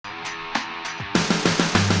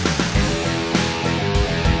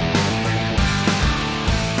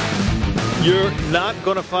You're not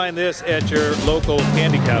going to find this at your local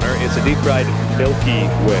candy counter. It's a deep-fried Milky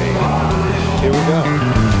Way. Here we go.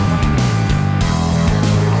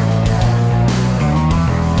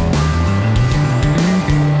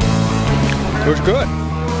 It was good.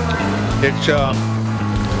 It's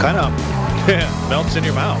kind of melts in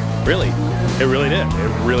your mouth. Really. It really did.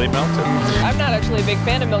 It really melted. I'm not actually a big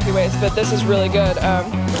fan of Milky Ways, but this is really good.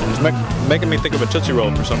 It's making me think of a Tootsie Roll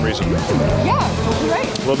for some reason. Yeah, you're right.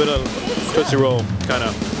 A little bit of Tootsie Roll kind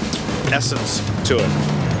of essence to it.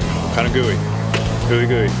 Kind of gooey.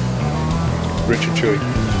 Gooey. Rich and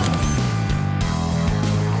chewy.